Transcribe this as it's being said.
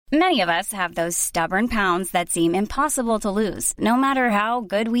Many of us have those stubborn pounds that seem impossible to lose, no matter how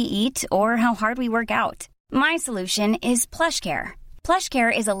good we eat or how hard we work out. My solution is PlushCare.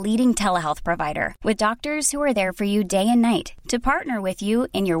 PlushCare is a leading telehealth provider with doctors who are there for you day and night to partner with you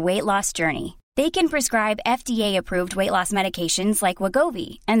in your weight loss journey. They can prescribe FDA-approved weight loss medications like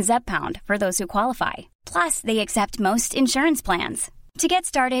Wegovy and Zepbound for those who qualify. Plus, they accept most insurance plans. To get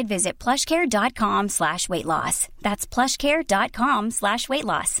started, visit plushcare.com/weightloss. That's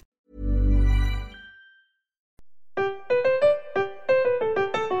plushcare.com/weightloss.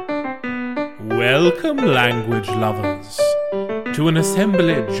 Welcome, language lovers, to an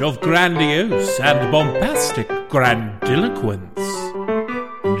assemblage of grandiose and bombastic grandiloquence.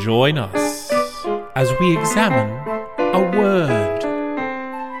 Join us as we examine a word.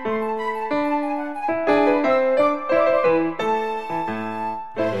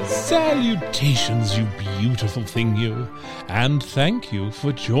 Salutations, you beautiful thing, you, and thank you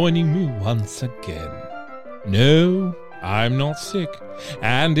for joining me once again. No, I'm not sick,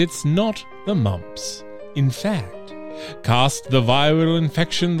 and it's not the mumps. In fact, cast the viral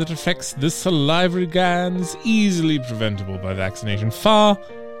infection that affects the salivary glands, easily preventable by vaccination, far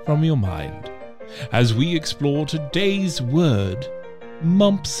from your mind, as we explore today's word,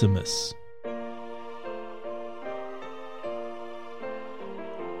 mumpsimus.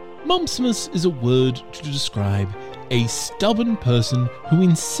 Mumpsimus is a word to describe a stubborn person who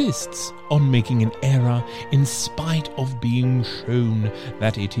insists on making an error in spite of being shown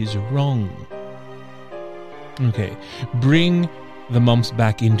that it is wrong. Okay, bring the mumps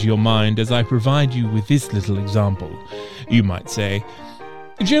back into your mind as I provide you with this little example. You might say,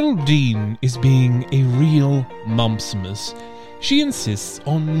 Geraldine is being a real mumpsimus. She insists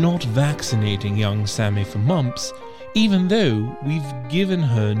on not vaccinating young Sammy for mumps, even though we've given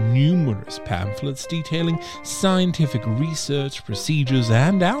her numerous pamphlets detailing scientific research, procedures,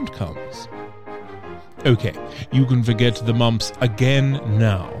 and outcomes. Okay, you can forget the mumps again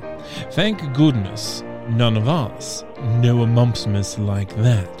now. Thank goodness none of us know a mumpsimus like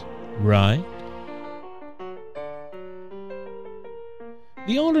that, right?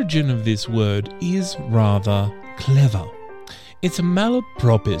 The origin of this word is rather clever. It's a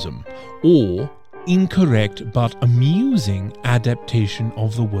malapropism, or incorrect but amusing adaptation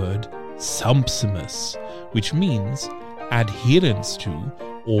of the word sumpsimus, which means adherence to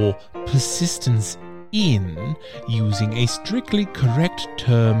or persistence in using a strictly correct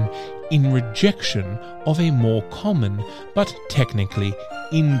term in rejection of a more common but technically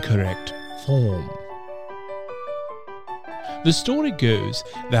incorrect form. The story goes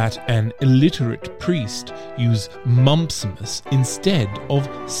that an illiterate priest used mumpsimus instead of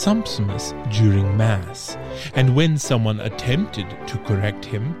sumpsimus during Mass, and when someone attempted to correct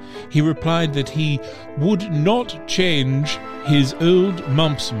him, he replied that he would not change his old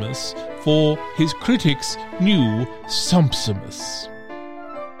mumpsimus for his critics' new sumpsimus.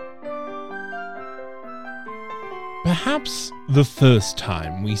 Perhaps the first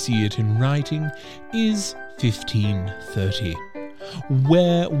time we see it in writing is 1530,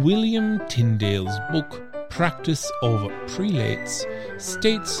 where William Tyndale's book Practice of Prelates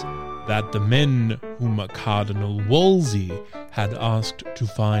states that the men whom Cardinal Wolsey had asked to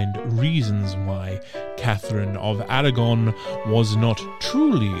find reasons why Catherine of Aragon was not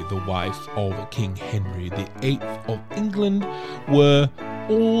truly the wife of King Henry VIII of England were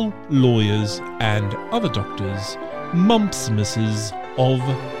all lawyers and other doctors, mumpsimuses of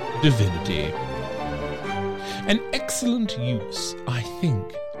divinity. An excellent use, I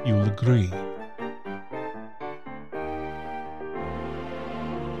think you'll agree.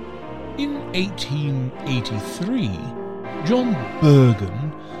 In 1883, John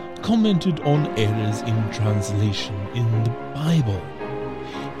Bergen commented on errors in translation in the Bible.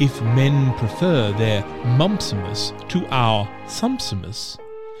 If men prefer their mumpsimus to our sumpsimus,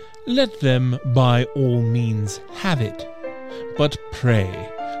 let them by all means have it, but pray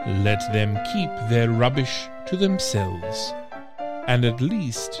let them keep their rubbish to themselves, and at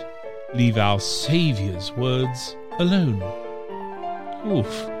least leave our Saviour's words alone.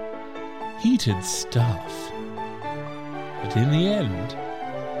 Oof, heated stuff. But in the end,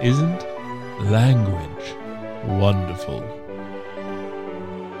 isn't language wonderful?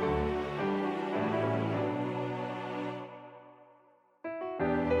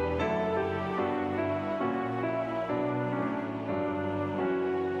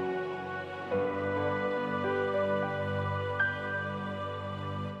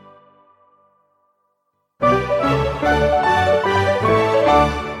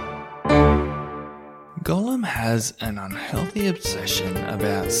 Gollum has an unhealthy obsession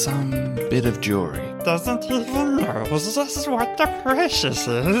about some bit of jewelry. doesn't even know what the precious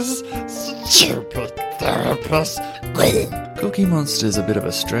is. Stupid therapist. Cookie Monster's a bit of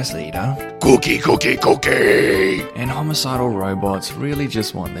a stress eater. Cookie! And homicidal robots really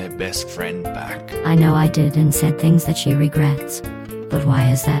just want their best friend back. I know I did and said things that she regrets. But why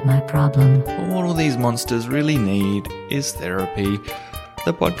is that my problem? But what all these monsters really need is therapy.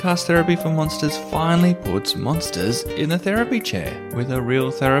 The podcast Therapy for Monsters finally puts monsters in the therapy chair with a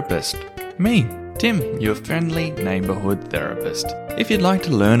real therapist. Me, Tim, your friendly neighbourhood therapist. If you'd like to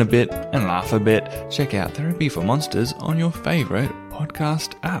learn a bit and laugh a bit, check out Therapy for Monsters on your favourite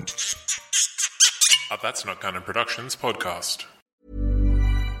podcast app. That's Not Canon Productions podcast.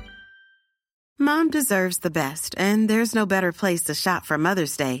 Mom deserves the best, and there's no better place to shop for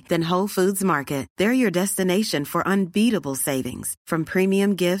Mother's Day than Whole Foods Market. They're your destination for unbeatable savings, from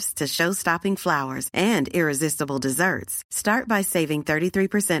premium gifts to show-stopping flowers and irresistible desserts. Start by saving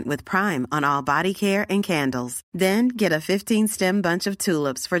 33% with Prime on all body care and candles. Then get a 15-stem bunch of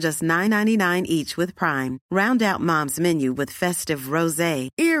tulips for just $9.99 each with Prime. Round out Mom's menu with festive rosé,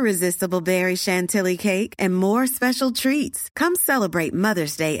 irresistible berry chantilly cake, and more special treats. Come celebrate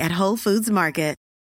Mother's Day at Whole Foods Market.